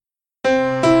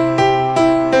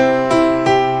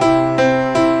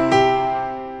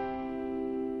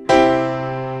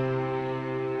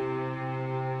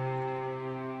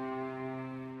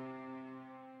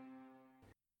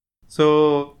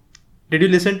So, did you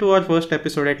listen to our first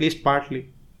episode, at least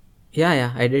partly?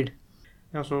 Yeah, I did.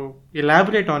 Yeah, so,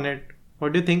 elaborate on it.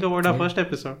 What do you think about our Yeah. first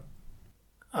episode?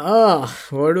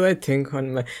 What do I think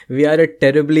on my... We are a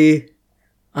terribly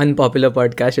unpopular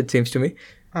podcast, it seems to me.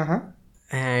 Uh-huh.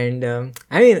 And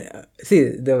I mean, see,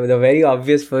 the very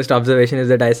obvious first observation is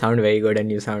that I sound very good and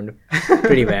you sound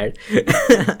pretty bad.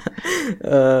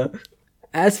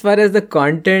 As far as the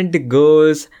content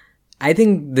goes, I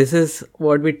think this is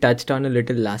what we touched on a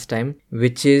little last time,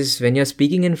 which is when you're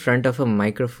speaking in front of a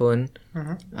microphone,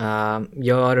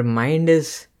 your mind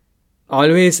is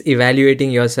always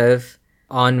evaluating yourself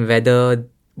on whether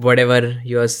whatever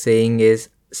you're saying is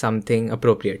something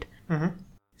appropriate.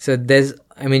 So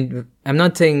I'm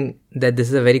not saying that this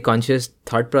is a very conscious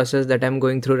thought process that I'm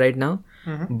going through right now,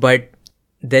 but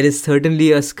there is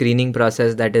certainly a screening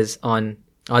process that is on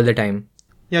all the time.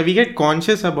 Yeah, we get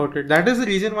conscious about it. That is the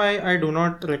reason why I do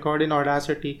not record in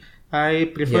Audacity.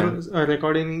 I prefer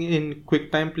recording in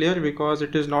QuickTime Player because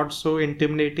it is not so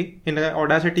intimidating. In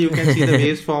Audacity, you can see the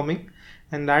waves forming,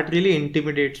 and that really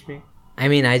intimidates me. I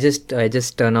mean, I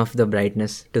just turn off the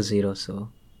brightness to 0, so...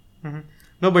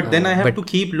 No, but then I have to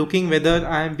keep looking whether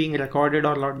I am being recorded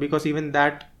or not, because even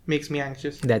that makes me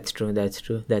anxious. That's true.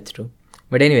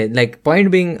 But anyway, like, point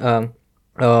being,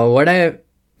 what I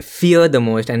fear the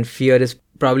most, and fear is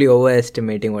probably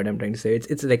overestimating what I'm trying to say.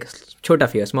 It's like chota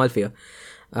fear, small fear.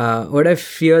 What I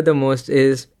fear the most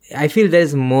is I feel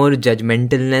there's more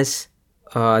judgmentalness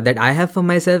that I have for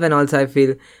myself, and also I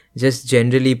feel just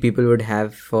generally people would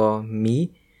have for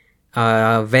me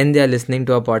when they are listening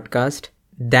to a podcast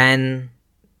than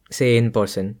say in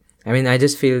person. I mean, I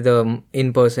just feel the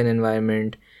in-person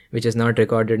environment, which is not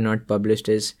recorded, not published,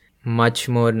 is much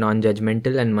more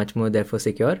non-judgmental and much more therefore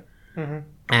secure.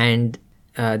 And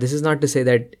this is not to say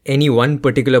that any one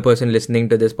particular person listening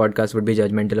to this podcast would be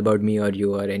judgmental about me or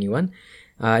you or anyone.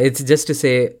 It's just to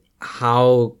say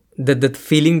how the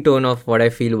feeling tone of what I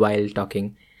feel while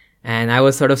talking. And I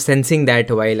was sort of sensing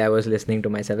that while I was listening to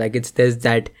myself. Like there's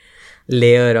that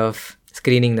layer of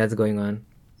screening that's going on.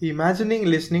 Imagining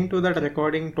listening to that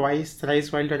recording twice,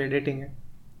 thrice while you're editing it.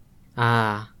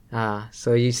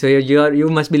 So you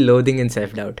must be loathing in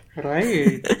self-doubt.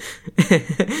 Right.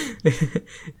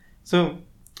 So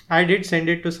I did send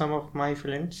it to some of my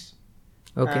friends.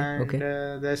 Okay.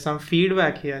 There's some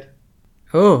feedback here.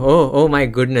 Oh my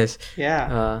goodness.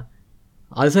 Yeah.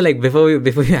 Also, like before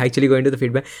you actually go into the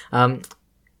feedback,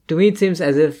 to me it seems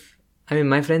as if, I mean,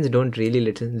 my friends don't really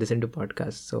listen to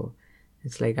podcasts, so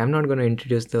it's like I'm not going to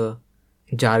introduce the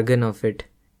jargon of it.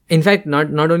 In fact, not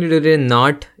only do they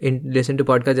not listen to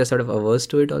podcasts, they're sort of averse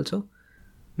to it also.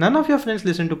 None of your friends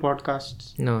listen to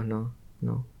podcasts? No.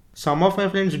 Some of my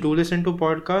friends do listen to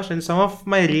podcasts, and some of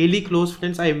my really close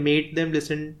friends, I made them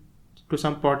listen to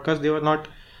some podcasts. They were not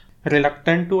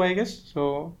reluctant to, I guess.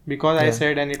 So, because I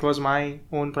said, and it was my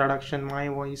own production, my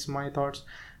voice, my thoughts,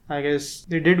 I guess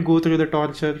they did go through the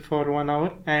torture for 1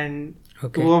 hour, and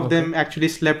two of them actually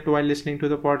slept while listening to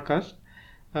the podcast.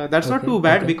 That's not too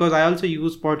bad because I also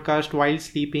use podcast while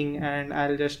sleeping, and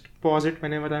I'll just pause it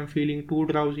whenever I'm feeling too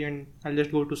drowsy and I'll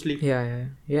just go to sleep.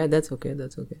 Yeah, that's okay.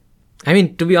 I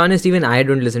mean, to be honest, even I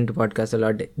don't listen to podcasts a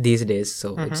lot these days,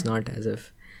 so it's not as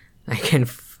if I can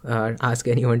ask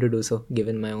anyone to do so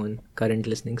given my own current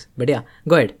listenings. But yeah,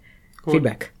 go ahead. Cool.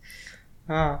 Feedback.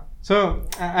 So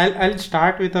I'll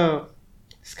start with a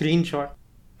screenshot.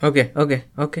 Okay.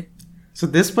 So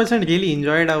this person really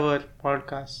enjoyed our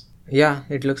podcast. Yeah,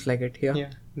 it looks like it. Yeah,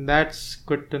 that's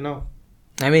good to know.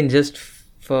 I mean, just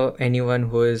for anyone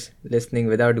who is listening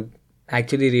without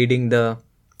actually reading the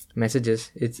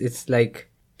messages, it's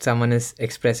like someone is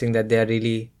expressing that they are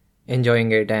really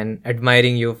enjoying it and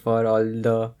admiring you for all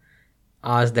the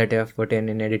hours that you have put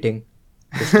in editing.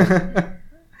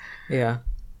 Yeah.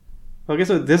 Okay,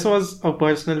 so this was a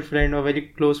personal friend, a very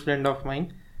close friend of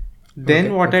mine.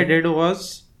 Then what I did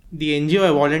was, the NGO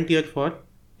I volunteered for,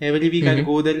 every week I'll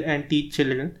go there and teach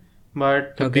children.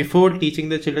 But before teaching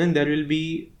the children, there will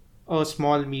be a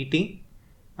small meeting.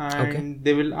 And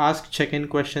they will ask check-in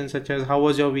questions such as, how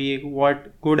was your week?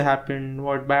 What good happened?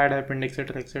 What bad happened?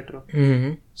 Etc. etc.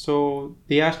 So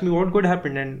they asked me what good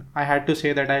happened, and I had to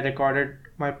say that I recorded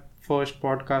my first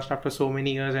podcast after so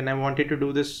many years, and I wanted to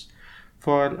do this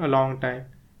for a long time.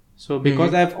 So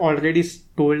because I've already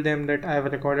told them that I've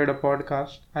recorded a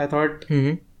podcast, I thought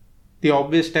the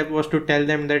obvious step was to tell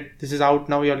them that this is out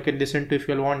now, you all can listen to if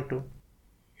you all want to.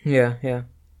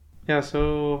 Yeah,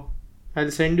 so I'll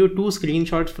send you 2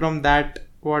 screenshots from that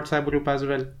WhatsApp group as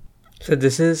well. So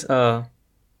this is the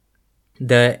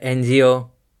NGO,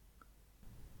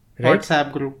 right?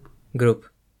 WhatsApp group.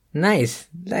 Nice.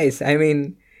 I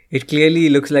mean, It clearly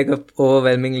looks like a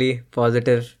overwhelmingly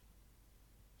positive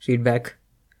feedback.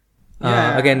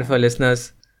 Again, for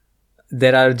listeners,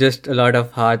 there are just a lot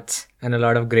of hearts and a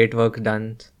lot of great work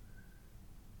done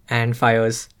and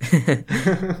fires.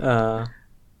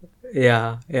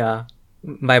 Yeah,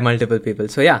 by multiple people.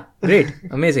 So yeah, great,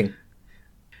 amazing.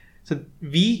 So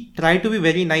we try to be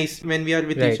very nice when we are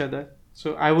with each other.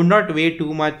 So I would not weigh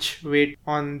too much weight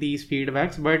on these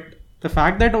feedbacks, but the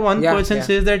fact that one person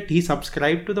says that he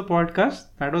subscribed to the podcast,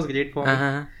 that was great for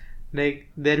me. Like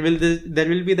there will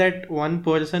be that one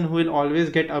person who will always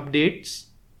get updates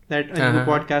that a new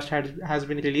podcast has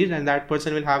been released, and that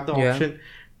person will have the option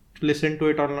to listen to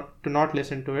it or not, to not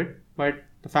listen to it. But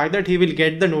the fact that he will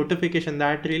get the notification,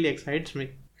 that really excites me.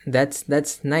 That's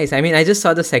nice. I mean, I just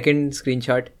saw the second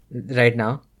screenshot right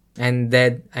now, and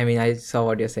that, I mean, I saw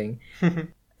what you're saying.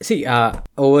 See,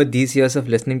 over these years of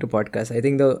listening to podcasts, I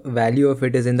think the value of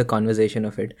it is in the conversation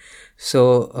of it.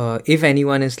 So if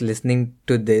anyone is listening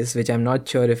to this, which I'm not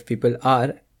sure if people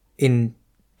are in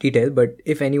detail, but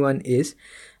if anyone is,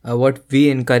 what we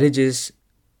encourage is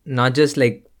not just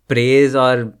like praise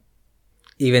or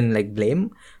even like blame,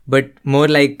 but more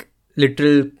like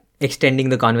literal extending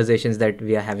the conversations that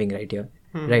we are having right here.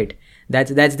 Right,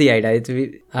 that's the idea.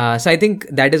 So I think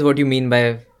that is what you mean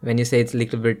by when you say it's a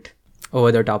little bit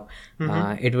over the top.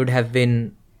 It would have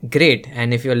been great,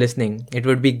 and if you're listening, it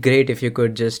would be great if you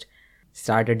could just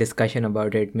start a discussion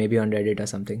about it, maybe on Reddit or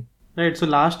something. Right, so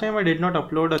last time I did not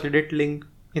upload a Reddit link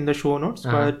in the show notes,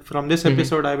 but from this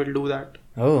episode I will do that.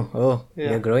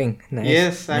 You're growing. Nice.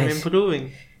 Yes, I'm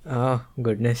improving. Oh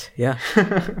goodness, yeah.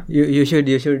 you should.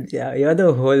 Yeah, you're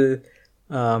the whole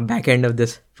back end of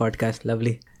this podcast.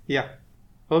 Lovely. Yeah.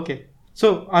 Okay.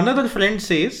 So another friend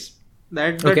says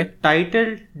that the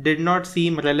title did not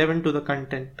seem relevant to the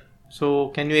content. So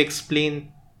can you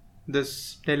explain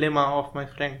this dilemma of my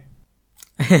friend?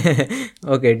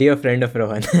 Okay, dear friend of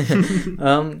Rohan.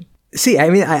 See, I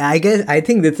mean, I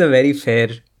think that's a very fair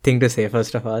thing to say,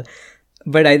 first of all.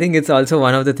 But I think it's also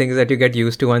one of the things that you get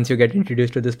used to once you get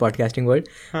introduced to this podcasting world.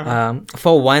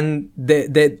 For one,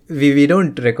 we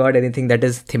don't record anything that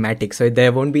is thematic. So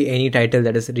there won't be any title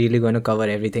that is really going to cover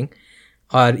everything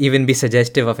or even be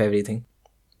suggestive of everything.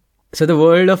 So the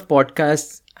world of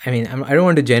podcasts, I mean, I don't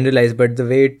want to generalize, but the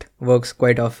way it works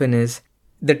quite often is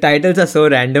the titles are so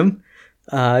random.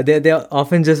 They're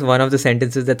often just one of the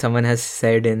sentences that someone has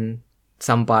said in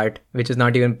some part, which is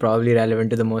not even probably relevant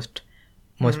to the most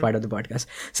part of the podcast.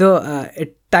 So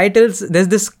titles, there's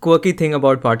this quirky thing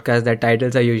about podcasts that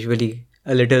titles are usually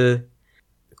a little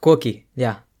quirky.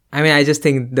 Yeah. I mean, I just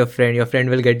think your friend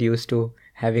will get used to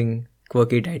having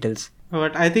quirky titles.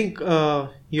 But I think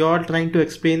you're trying to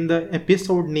explain the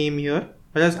episode name here,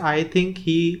 whereas I think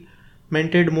he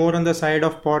meant it more on the side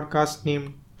of podcast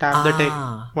name, Tap the Tech.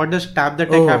 What does Tap the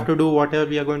Tech have to do whatever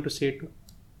we are going to say to?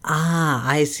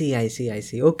 I see.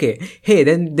 Okay. Hey,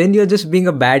 then you're just being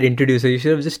a bad introducer. You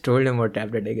should have just told him what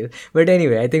Tap the Tech is. But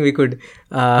anyway, I think we could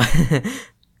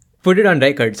put it on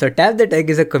record. So Tap the Tech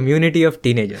is a community of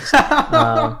teenagers.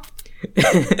 On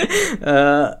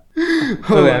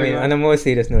a more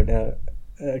serious note,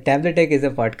 Tap the Tech is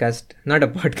a podcast, not a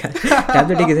podcast. Tap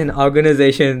the Tech is an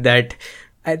organization that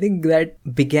I think that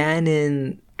began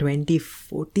in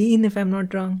 2014, if I'm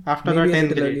not wrong. After the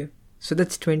 10th grade. So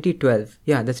that's 2012.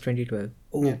 Yeah, that's 2012.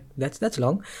 Oh, yeah. That's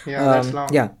long. Yeah, that's long.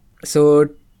 Yeah. So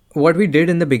what we did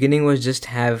in the beginning was just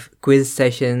have quiz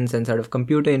sessions and sort of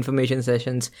computer information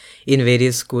sessions in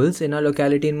various schools in our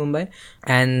locality in Mumbai.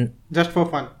 And just for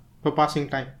fun, for passing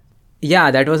time.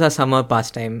 Yeah, that was our summer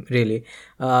pastime, really.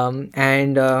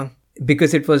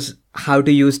 Because it was how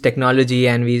to use technology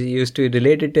and we used to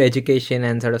relate it to education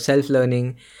and sort of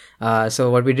self-learning.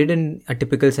 So what we did in a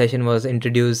typical session was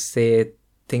introduce, say,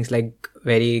 things like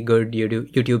very good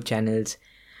YouTube channels,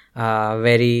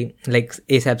 very like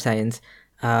ASAP Science,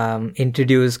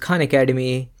 introduce Khan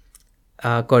Academy,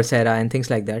 Coursera and things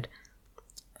like that.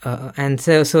 And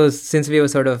so since we were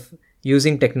sort of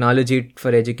using technology for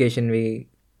education, we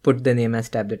put the name as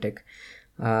Tap the Tech.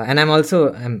 And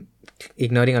I'm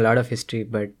ignoring a lot of history,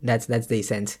 but that's the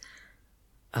essence.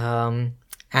 And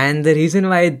the reason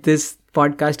why this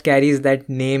podcast carries that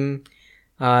name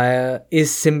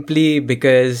is simply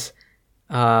because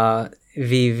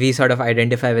we sort of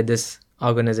identify with this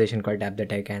organization called Tap the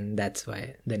Tech, and that's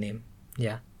why the name.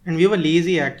 Yeah. And we were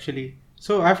lazy actually.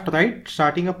 So I've tried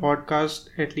starting a podcast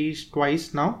at least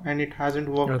twice now, and it hasn't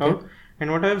worked out.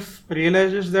 And what I've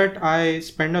realized is that I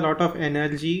spend a lot of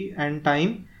energy and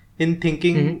time in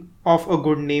thinking of a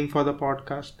good name for the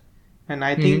podcast. And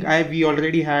I think we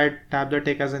already had Tap the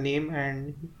Tech as a name,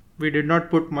 and we did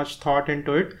not put much thought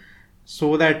into it.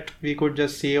 so that we could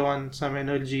just save on some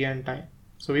energy and time.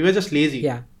 So we were just lazy.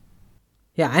 Yeah.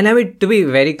 Yeah, and I mean, to be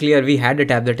very clear, we had a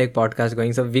Tap the Tech podcast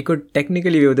going, so we could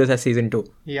technically view this as season 2.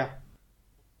 Yeah.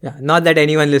 Yeah, not that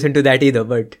anyone listened to that either,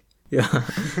 but yeah.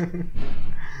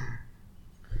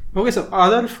 Okay, so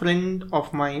other friend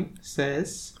of mine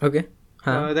says Okay.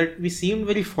 that we seemed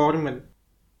very formal.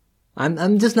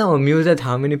 I'm just now amused at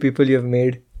how many people you have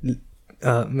made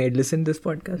listen to this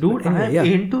podcast. Dude, But anyway, I'm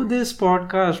into this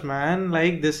podcast, man.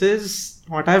 Like, this is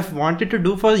what I've wanted to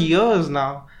do for years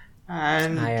now.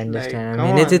 And I understand. Like,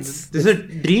 I mean, come on. it's This is a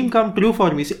dream come true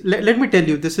for me. See, let me tell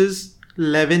you, this is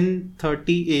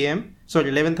 11:30 a.m. Sorry,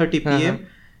 11:30 p.m.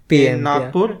 PM, in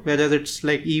Nagpur, whereas it's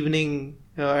like evening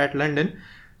at London.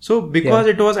 So because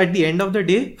it was at the end of the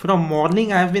day, from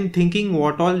morning I've been thinking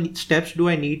what all steps do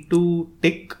I need to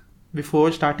take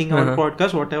before starting our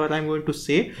podcast, whatever I'm going to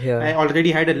say. Yeah. I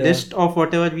already had a list of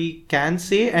whatever we can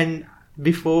say, and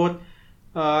before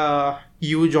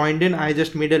you joined in, I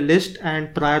just made a list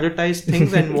and prioritized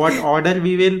things and what order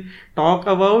we will talk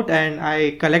about, and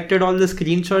I collected all the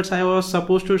screenshots I was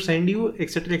supposed to send you,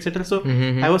 etc., etc. So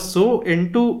I was so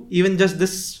into even just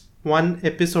this one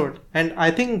episode, and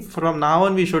I think from now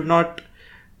on we should not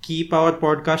keep our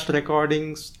podcast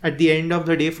recordings at the end of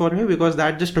the day for me, because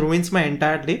that just ruins my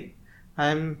entire day.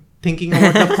 I'm thinking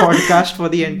about the podcast for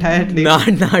the entire day.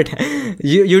 Not.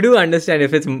 You do understand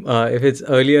if it's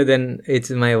earlier, then it's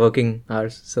my working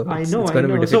hours. So I it's know. gonna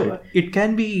be difficult. So it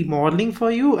can be morning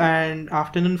for you and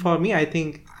afternoon for me. I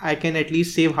think I can at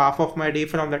least save half of my day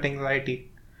from that anxiety.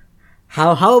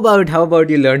 How about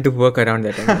you learn to work around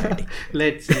that anxiety?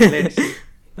 Let's see.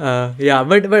 Yeah,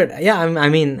 but yeah, I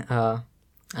mean,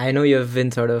 I know you've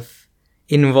been sort of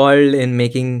involved in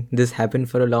making this happen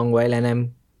for a long while,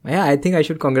 and I think I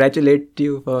should congratulate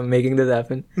you for making this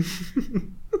happen.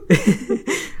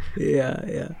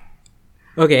 Yeah.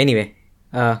 Okay, anyway,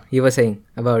 you were saying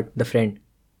about the friend.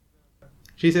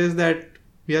 She says that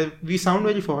we sound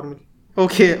very formal.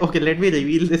 Okay, let me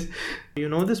reveal this. You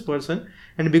know this person,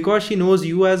 and because she knows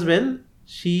you as well,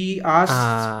 she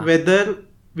asks whether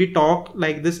we talk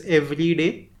like this every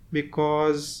day,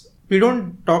 because we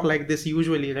don't talk like this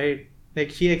usually, right? Like,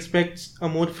 she expects a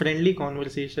more friendly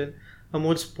conversation, a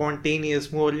more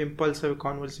spontaneous, more impulsive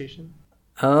conversation.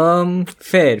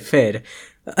 Fair.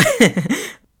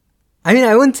 I mean,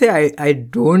 I won't say I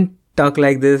don't talk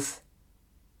like this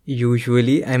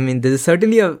usually. I mean, this is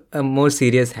certainly a more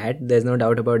serious hat. There's no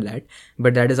doubt about that.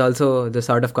 But that is also the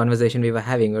sort of conversation we were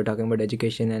having. We were talking about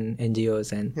education and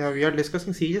NGOs and... Yeah, we are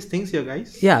discussing serious things here,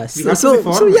 guys. Yeah,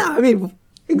 so yeah, I mean,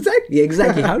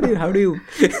 exactly. How do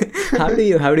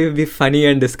you be funny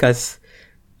and discuss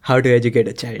how to educate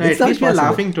a child? At least we are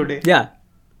laughing today. Yeah.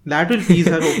 That will please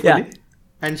her, hopefully. Yeah.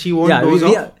 And she won't doze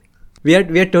off. We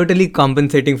are totally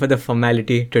compensating for the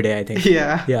formality today, I think.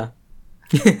 Yeah. Yeah.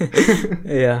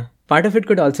 Part of it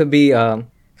could also be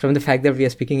from the fact that we are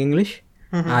speaking English.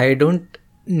 I don't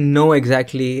know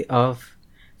exactly of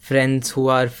friends who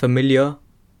are familiar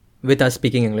with us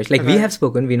speaking English. Like, we have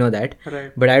spoken, we know that.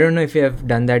 Right. But I don't know if we have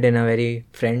done that in a very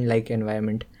friend-like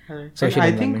environment. Social I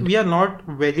environment. think we are not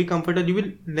very comfortable. You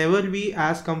will never be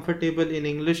as comfortable in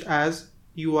English as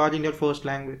you are in your first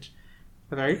language.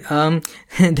 Right?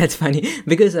 That's funny,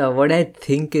 because what I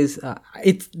think is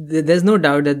there's no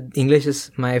doubt that English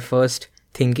is my first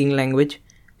thinking language,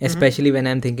 especially when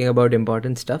I'm thinking about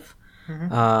important stuff.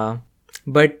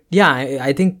 But yeah,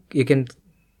 I think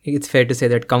it's fair to say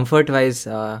that comfort wise,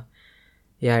 it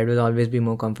will always be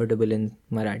more comfortable in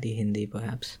Marathi, Hindi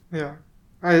perhaps. Yeah,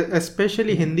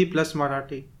 especially Hindi plus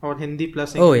Marathi or Hindi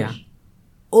plus English. Oh yeah.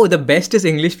 Oh, the best is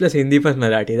English plus Hindi plus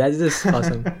Marathi. That's just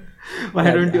awesome. Why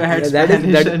don't you add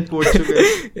Spanish and Portugal?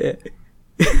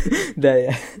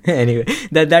 Anyway,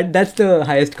 that's the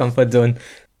highest comfort zone.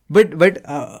 But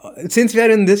since we are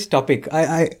in this topic,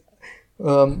 I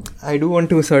do want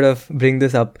to sort of bring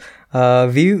this up.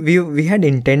 We had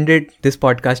intended this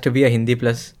podcast to be a Hindi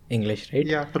plus English, right?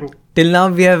 Yeah, true. Till now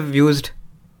we have used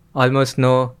almost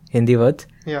no Hindi words.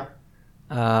 Yeah.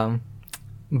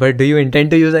 But do you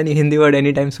intend to use any Hindi word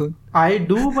anytime soon? I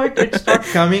do, but it's not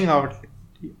coming out.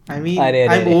 I mean,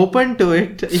 I'm open to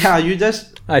it. Yeah, you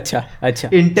just... Acha.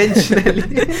 Intentionally.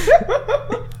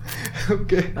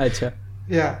 Okay. Acha.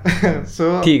 Yeah.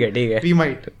 So... ठीक है. We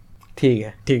might. ठीक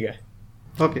है.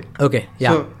 Okay.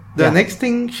 Yeah. So, the next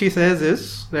thing she says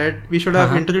is that we should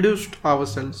have introduced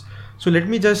ourselves. So, let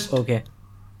me just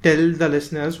tell the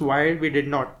listeners why we did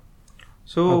not.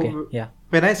 So,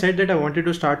 when I said that I wanted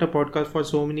to start a podcast for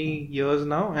so many years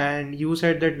now, and you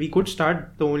said that we could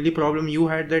start, the only problem you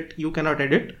had that you cannot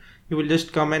edit, you will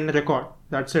just come and record.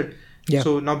 That's it. Yeah.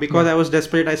 So now because I was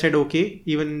desperate, I said, okay,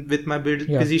 even with my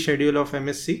busy schedule of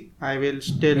MSc, I will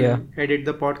still edit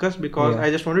the podcast because I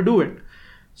just want to do it.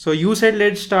 So you said,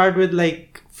 let's start with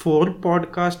like 4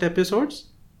 podcast episodes.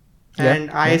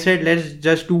 And I said, let's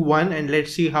just do 1 and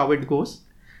let's see how it goes.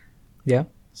 Yeah.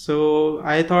 So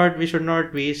I thought we should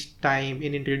not waste time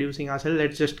in introducing ourselves.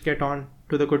 Let's just get on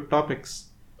to the good topics.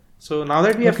 So now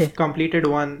that we have completed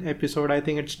 1 episode, I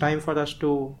think it's time for us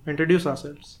to introduce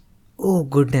ourselves. Oh,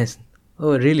 goodness.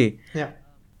 Oh, really? Yeah.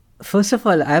 First of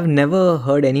all, I've never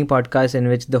heard any podcast in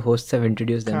which the hosts have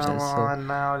introduced themselves. Come on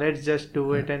now, let's just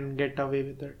do it and get away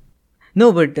with it.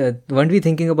 No, but weren't we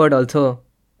thinking about also,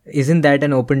 isn't that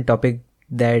an open topic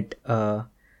that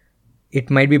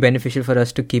it might be beneficial for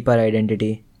us to keep our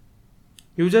identity?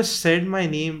 You just said my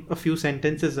name a few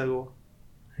sentences ago.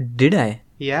 Did I?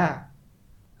 Yeah.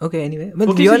 Okay, anyway.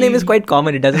 But your name is quite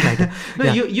common, it doesn't matter.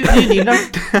 No, you need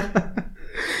not...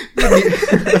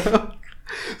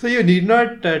 So you need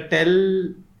not tell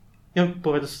your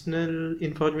personal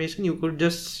information. You could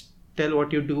just tell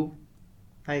what you do,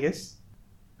 I guess.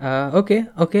 Okay.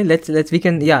 We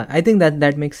can. Yeah, I think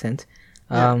that makes sense.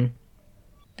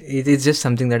 It's just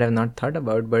something that I've not thought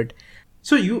about. But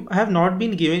so you have not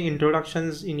been given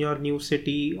introductions in your new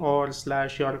city or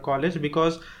 / your college,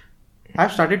 because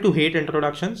I've started to hate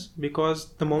introductions,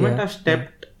 because the moment I've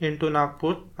stepped into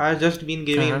Nagpur, I've just been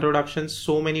giving introductions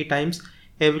so many times.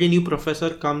 Every new professor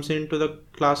comes into the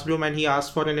classroom and he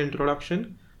asks for an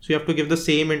introduction. So you have to give the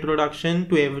same introduction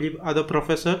to every other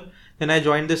professor. Then I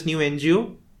joined this new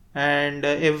NGO, and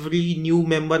every new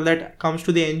member that comes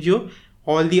to the NGO,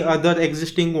 all the other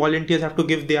existing volunteers have to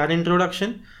give their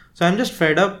introduction. So I'm just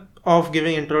fed up of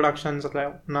giving introductions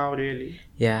now, really.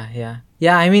 Yeah.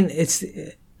 I mean,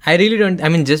 I really don't. I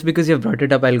mean, just because you've brought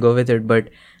it up, I'll go with it. But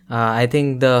I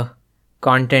think the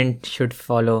content should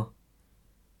follow.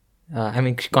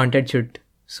 Content should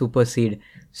supersede.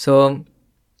 So,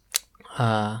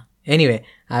 anyway,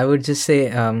 I would just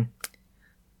say,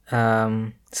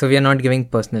 so we are not giving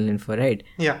personal info, right?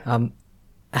 Yeah.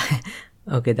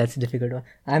 Okay, that's a difficult one.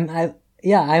 I'm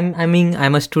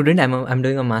a student. I'm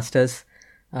doing a master's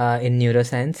in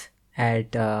neuroscience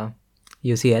at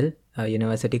UCL,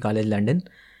 University College London,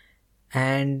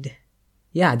 and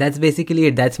yeah, that's basically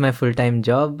it. That's my full-time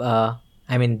job.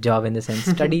 Job in the sense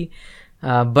study.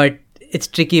 But it's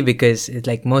tricky because it's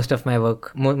like most of my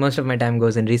work, most of my time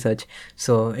goes in research.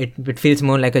 So it feels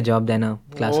more like a job than a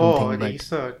classroom thing. But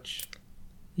research.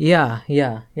 Yeah.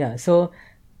 So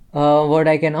what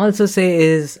I can also say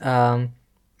is my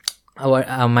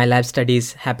lab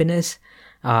studies happiness,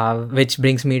 which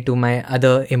brings me to my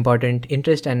other important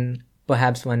interest and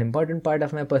perhaps one important part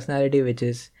of my personality, which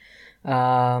is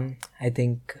I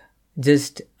think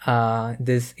just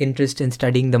this interest in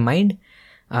studying the mind.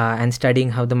 And studying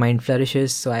how the mind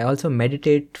flourishes. So I also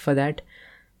meditate for that.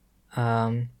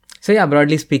 So yeah,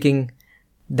 broadly speaking,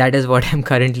 that is what I'm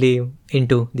currently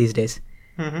into these days.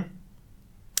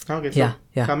 Mm-hmm. Okay, so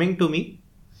coming to me.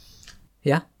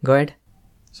 Yeah, go ahead.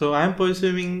 So I'm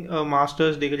pursuing a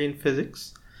master's degree in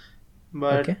physics,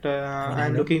 but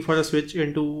I'm looking for a switch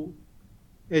into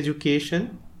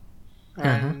education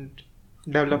and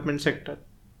development sector.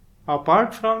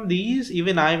 Apart from these,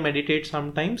 even I meditate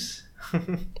sometimes.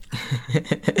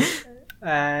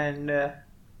 And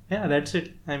that's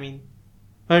it. I mean,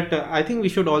 but I think we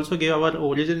should also give our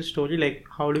origin story, like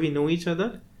how do we know each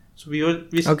other. So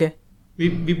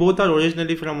we both are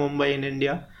originally from Mumbai in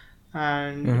India,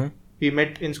 and we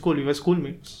met in school. We were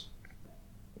schoolmates.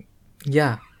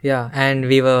 Yeah, and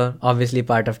we were obviously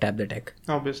part of Tab the Tech.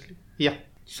 Obviously, yeah.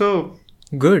 So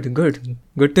good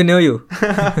to know you.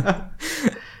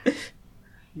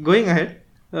 Going ahead,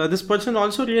 this person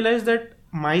also realized that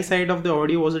my side of the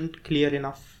audio wasn't clear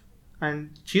enough,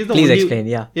 and she's the explain.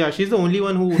 She's the only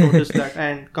one who noticed that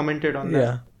and commented on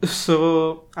that.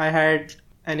 So I had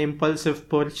an impulsive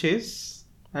purchase,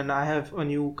 and I have a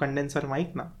new condenser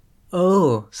mic now.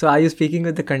 Oh, so are you speaking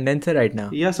with the condenser right now?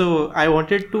 Yeah, so I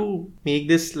wanted to make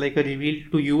this like a reveal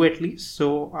to you at least.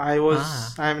 So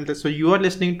so you are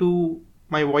listening to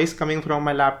my voice coming from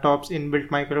my laptop's inbuilt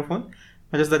microphone,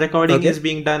 whereas the recording is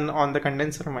being done on the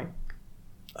condenser mic.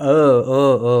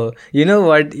 Oh. You know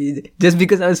what? Just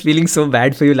because I was feeling so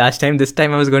bad for you last time, this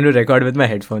time I was going to record with my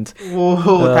headphones.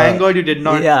 Oh, thank God you did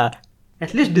not. Yeah.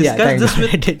 At least discuss this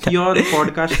with your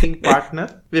podcasting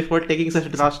partner before taking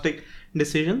such drastic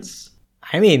decisions.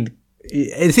 I mean,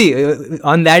 see,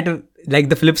 on that, like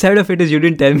the flip side of it is you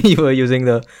didn't tell me you were using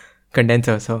the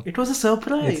condenser, so it was a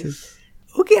surprise.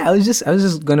 Okay, I was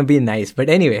just gonna be nice, but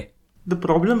anyway. The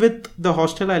problem with the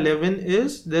hostel I live in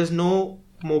is there's no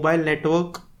mobile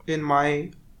network in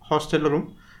my hostel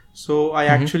room. So I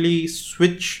actually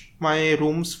switch my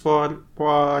rooms for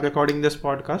recording this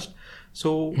podcast.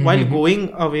 So while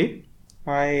going away,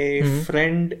 my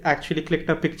friend actually clicked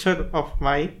a picture of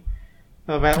my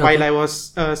while I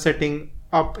was setting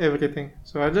up everything.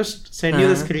 So I'll just send you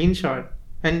the screenshot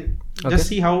and just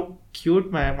see how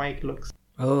cute my mic looks.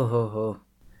 Oh.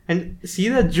 And see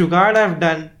the jugaad I've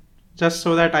done just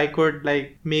so that I could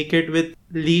like make it with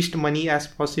least money as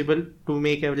possible to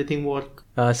make everything work.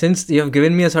 Since you have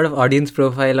given me a sort of audience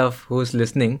profile of who's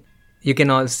listening, you can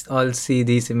all see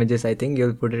these images. I think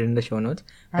you'll put it in the show notes.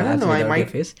 I don't know.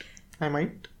 I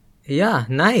might. Yeah,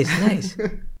 nice.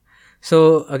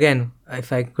 So again,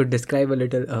 if I could describe a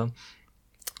little,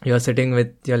 you're sitting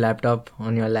with your laptop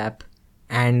on your lap,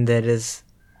 and there is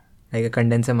like a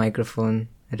condenser microphone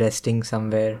resting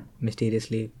somewhere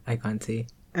mysteriously. I can't see.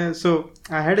 So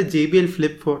I had a JBL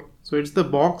Flip 4. So it's the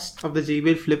box of the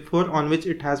JBL Flip 4 on which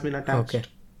it has been attached. Okay.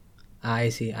 I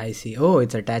see. Oh,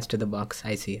 it's attached to the box.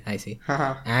 I see.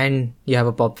 And you have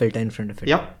a pop filter in front of it.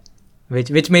 Yep.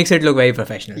 Which makes it look very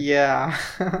professional. Yeah.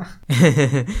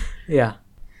 Yeah.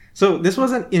 So this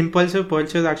was an impulsive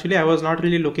purchase. Actually, I was not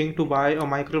really looking to buy a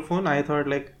microphone. I thought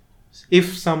like,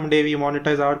 if someday we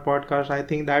monetize our podcast, I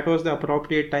think that was the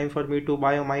appropriate time for me to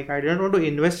buy a mic. I didn't want to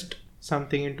invest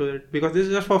something into it because this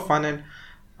is just for fun, and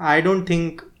I don't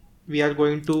think we are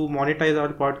going to monetize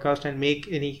our podcast and make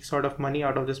any sort of money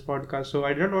out of this podcast. So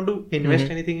I didn't want to invest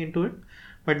anything into it.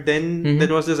 But then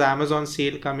there was this Amazon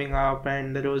sale coming up,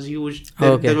 and there was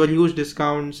there were huge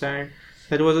discounts, and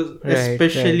there was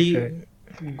especially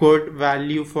good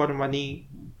value for money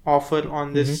offer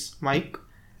on this mic.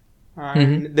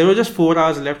 And there were just 4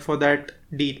 hours left for that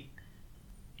deal.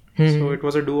 So it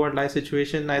was a do or die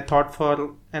situation. I thought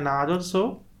for an hour or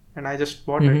so, and I just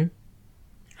bought it.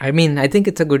 I mean, I think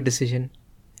it's a good decision.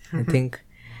 I think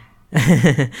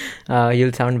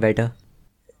you'll sound better.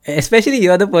 Especially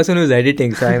you're the person who's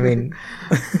editing. So I mean,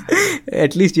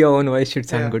 at least your own voice should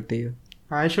sound good to you.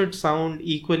 I should sound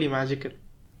equally magical.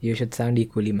 You should sound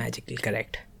equally magical,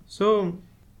 correct. So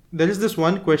there is this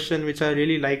one question which I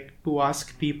really like to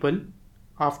ask people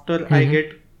after I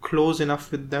get close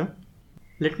enough with them.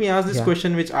 Let me ask this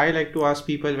question which I like to ask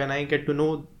people when I get to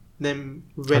know them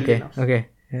well enough.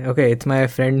 Okay, it's my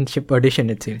friendship audition,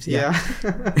 it seems. Yeah.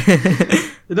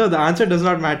 The answer does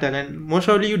not matter, and most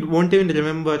probably you won't even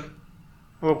remember.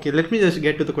 Okay, let me just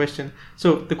get to the question.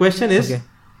 So the question is,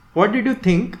 what did you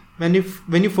think when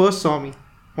you first saw me?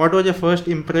 What were your first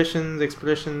impressions,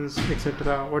 expressions,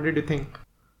 etc.? What did you think?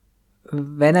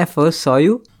 When I first saw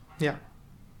you? Yeah.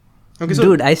 Okay, so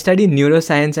dude, I study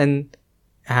neuroscience, and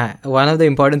one of the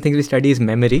important things we study is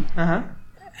memory.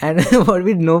 And what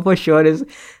we know for sure is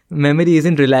memory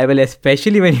isn't reliable,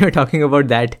 especially when you're talking about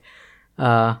that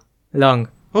long.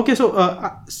 Okay,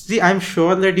 so see, I'm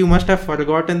sure that you must have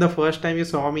forgotten the first time you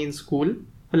saw me in school.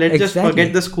 Let's just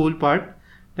forget the school part.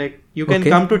 Like, you can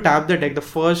come to tap the deck. The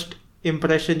first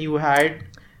impression you had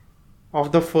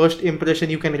of the first impression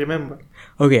you can remember.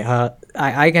 Okay,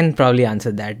 I can probably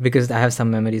answer that because I have some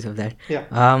memories of that.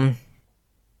 Yeah.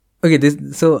 Okay,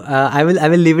 I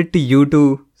will leave it to you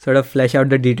to sort of flesh out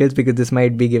the details because this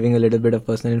might be giving a little bit of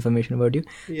personal information about you.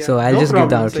 Yeah, so I'll just give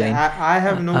the outline. I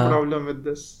have no problem with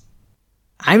this.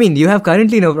 I mean, you have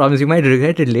currently no problems. You might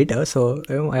regret it later. So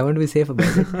I want to be safe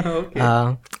about it.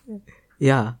 Okay.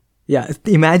 Yeah.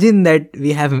 Imagine that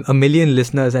we have a million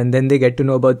listeners and then they get to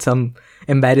know about some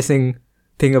embarrassing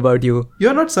thing about you.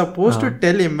 You're not supposed to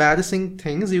tell embarrassing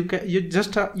things. You're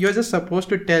just supposed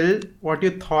to tell what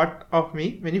you thought of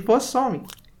me when you first saw me.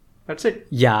 That's it.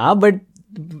 Yeah, but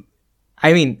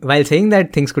I mean, while saying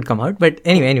that, things could come out. But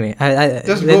anyway,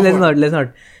 let's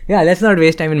not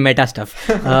waste time in meta stuff.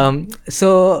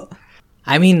 So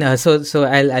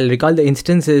I'll recall the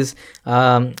instances.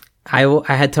 I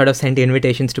had sort of sent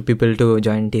invitations to people to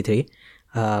join T3,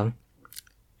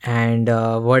 and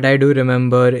what I do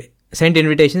remember, sent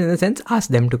invitations in the sense, ask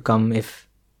them to come if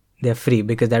they're free,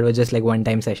 because that was just like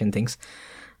one-time session things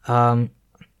over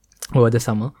the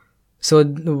summer. So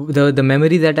the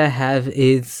memory that I have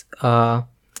is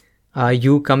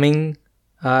you coming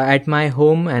at my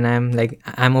home, and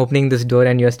I'm opening this door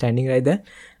and you're standing right there,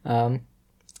 and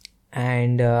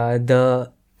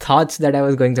the thoughts that I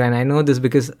was going through, and I know this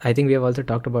because I think we have also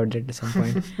talked about it at some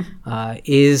point,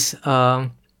 is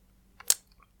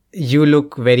you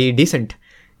look very decent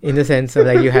in the sense of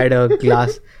like you had a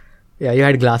glass, you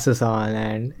had glasses on,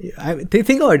 and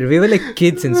think about it, we were like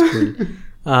kids in school,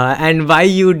 and why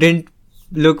you didn't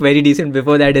look very decent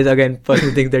before that is again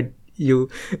personal thing that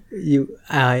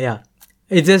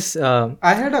it's just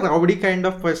I had a rowdy kind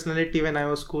of personality when I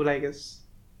was cool, I guess.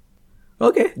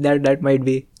 Okay, that might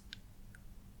be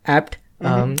apt.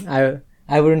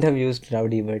 I wouldn't have used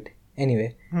rowdy, but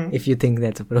anyway, Mhm. if you think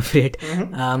that's appropriate.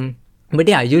 Mhm. But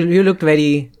yeah, you looked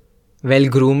very well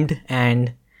groomed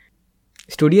and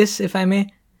studious, if I may.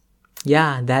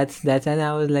 Yeah, that's and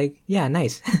I was like, yeah,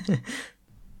 nice.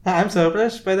 I'm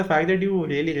surprised by the fact that you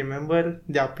really remember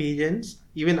the appearance.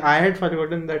 Even I had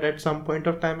forgotten that at some point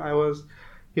of time I was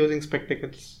using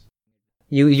spectacles.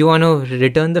 You want to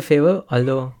return the favor,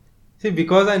 although. See,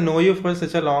 because I know you for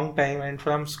such a long time, and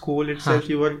from school itself,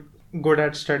 you were good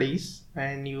at studies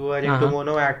and you were into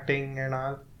mono acting and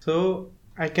all. So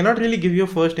I cannot really give you a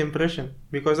first impression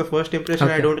because the first impression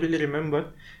I Okay. don't really remember,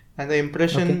 and the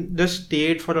impression just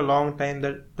stayed for a long time.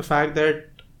 That the fact that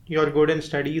you're good in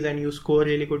studies and you score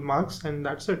really good marks, and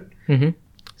that's it. Mm-hmm.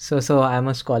 So I'm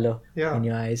a scholar Yeah. in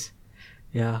your eyes.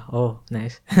 Yeah. Oh,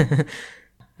 nice.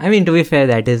 I mean, to be fair,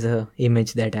 that is a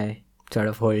image that I sort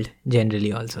of hold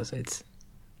generally also. So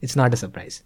it's not a surprise.